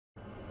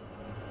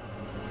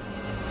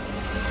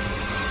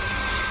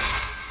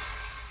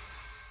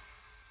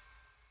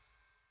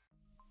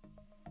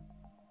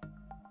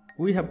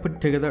we have put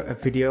together a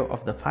video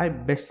of the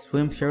 5 best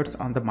swim shirts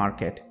on the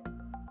market.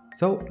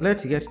 So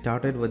let's get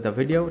started with the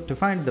video to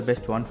find the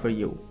best one for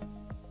you.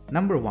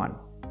 Number 1.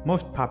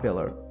 Most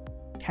popular.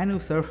 Kanu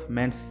Surf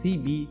Men's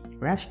CB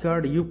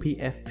Rashguard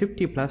UPF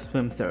 50+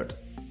 swim shirt.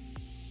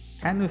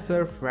 Kanu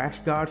Surf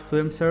Rashguard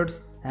swim shirts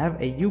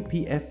have a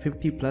UPF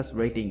 50+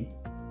 rating,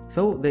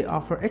 so they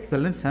offer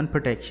excellent sun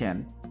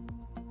protection.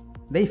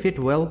 They fit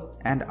well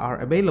and are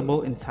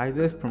available in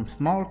sizes from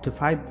small to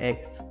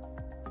 5X.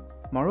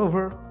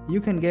 Moreover, you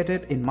can get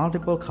it in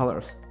multiple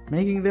colors,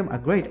 making them a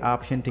great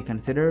option to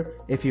consider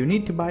if you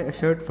need to buy a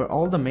shirt for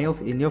all the males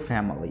in your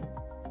family.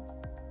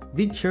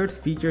 These shirts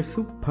feature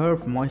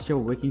superb moisture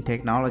wicking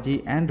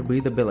technology and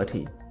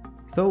breathability,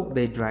 so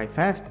they dry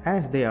fast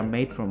as they are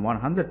made from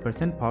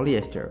 100%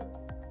 polyester.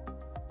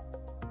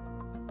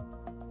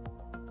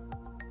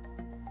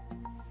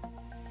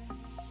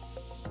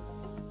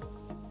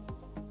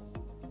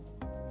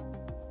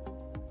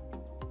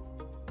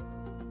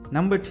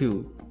 Number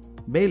 2.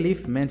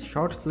 BALEAF Men's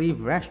Short Sleeve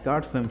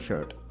Rashguard Swim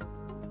Shirt.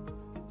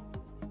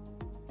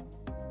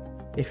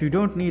 If you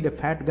don't need a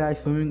fat guy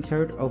swimming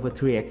shirt over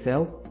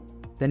 3XL,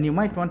 then you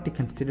might want to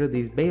consider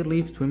these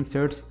BALEAF swim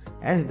shirts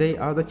as they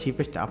are the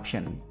cheapest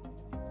option.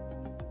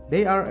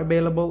 They are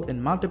available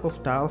in multiple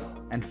styles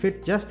and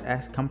fit just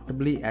as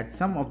comfortably as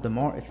some of the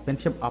more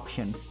expensive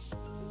options.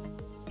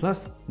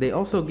 Plus, they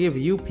also give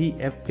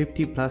UPF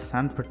 50+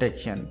 sun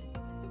protection.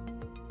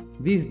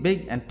 These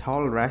big and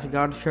tall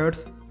Rashguard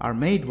shirts are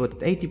made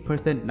with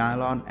 80%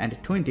 nylon and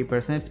 20%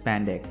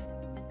 spandex,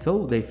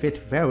 so they fit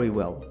very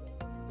well.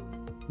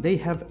 They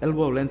have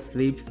elbow-length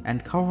sleeves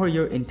and cover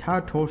your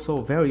entire torso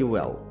very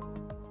well.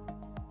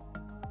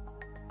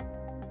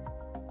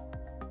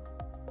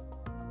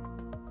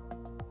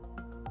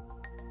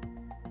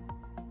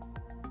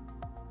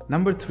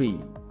 Number 3.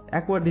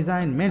 Aqua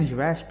Design Men's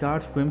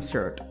Rashguard Swim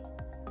Shirt.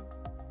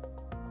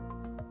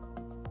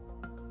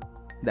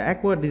 The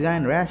Aqua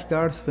Design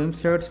Rashguard swim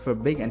shirts for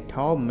big and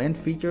tall men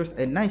features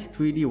a nice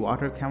 3D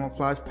water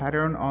camouflage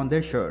pattern on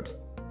their shirts.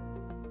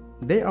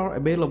 They are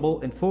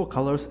available in 4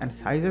 colors and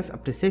sizes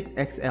up to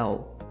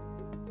 6XL.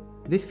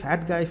 This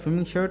fat guy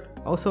swimming shirt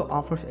also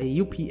offers a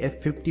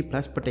UPF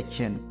 50+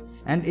 protection,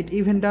 and it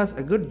even does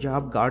a good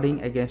job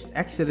guarding against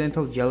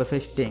accidental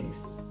jellyfish stings.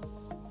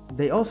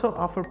 They also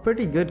offer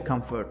pretty good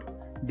comfort.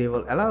 They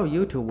will allow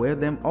you to wear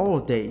them all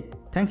day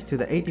thanks to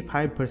the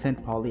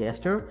 85%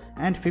 polyester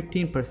and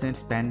 15%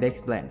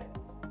 spandex blend.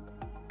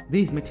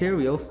 These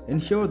materials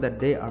ensure that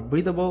they are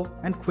breathable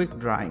and quick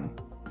drying,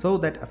 so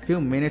that a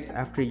few minutes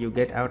after you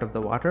get out of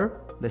the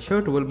water, the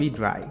shirt will be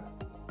dry.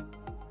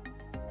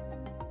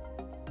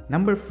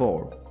 Number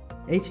 4.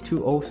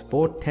 H2O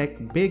Sport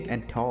Tech Big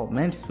and Tall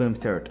Men's Swim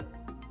Shirt.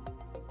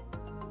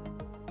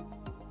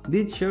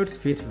 These shirts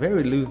fit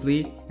very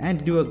loosely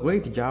and do a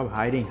great job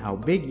hiding how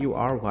big you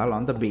are while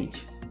on the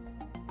beach.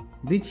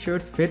 These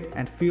shirts fit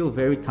and feel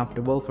very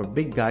comfortable for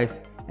big guys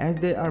as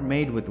they are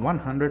made with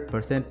 100%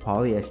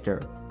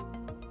 polyester.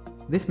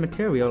 This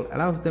material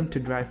allows them to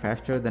dry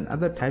faster than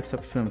other types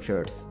of swim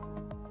shirts.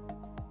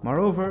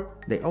 Moreover,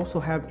 they also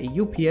have a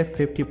UPF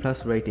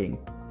 50+ rating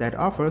that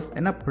offers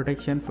enough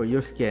protection for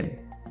your skin.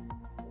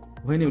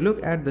 When you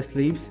look at the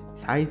sleeves,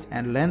 size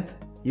and length,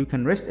 you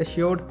can rest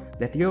assured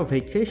that your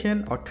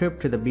vacation or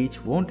trip to the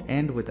beach won't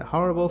end with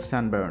horrible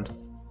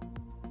sunburns.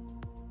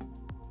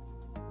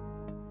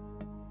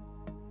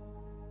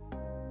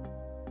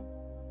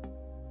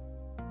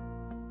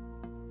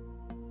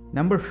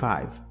 Number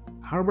 5.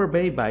 Harbor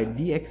Bay by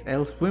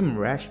DXL Swim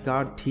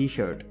Rashguard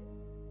T-shirt.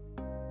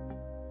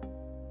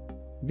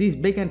 These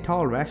big and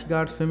tall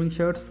Rashguard swimming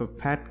shirts for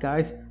fat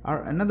guys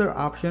are another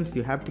options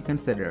you have to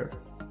consider.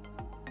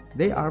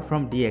 They are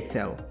from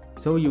DXL,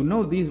 so you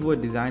know these were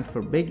designed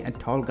for big and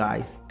tall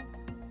guys.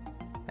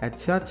 As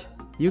such,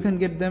 you can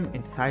get them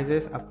in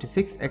sizes up to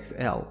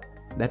 6XL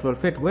that will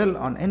fit well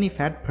on any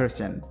fat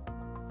person.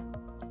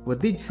 With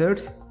these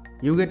shirts,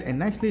 you get a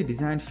nicely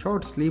designed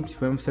short-sleeved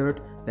swim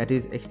shirt that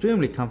is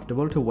extremely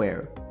comfortable to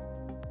wear.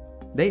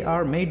 They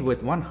are made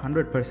with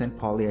 100%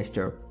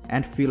 polyester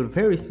and feel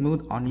very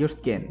smooth on your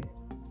skin.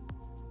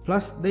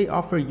 Plus, they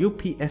offer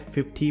UPF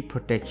 50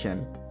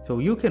 protection, so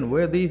you can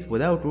wear these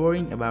without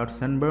worrying about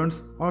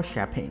sunburns or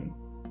chapping.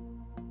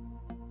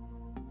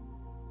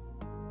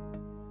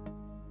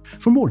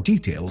 For more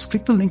details,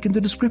 click the link in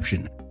the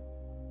description.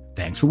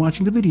 Thanks for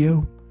watching the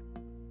video.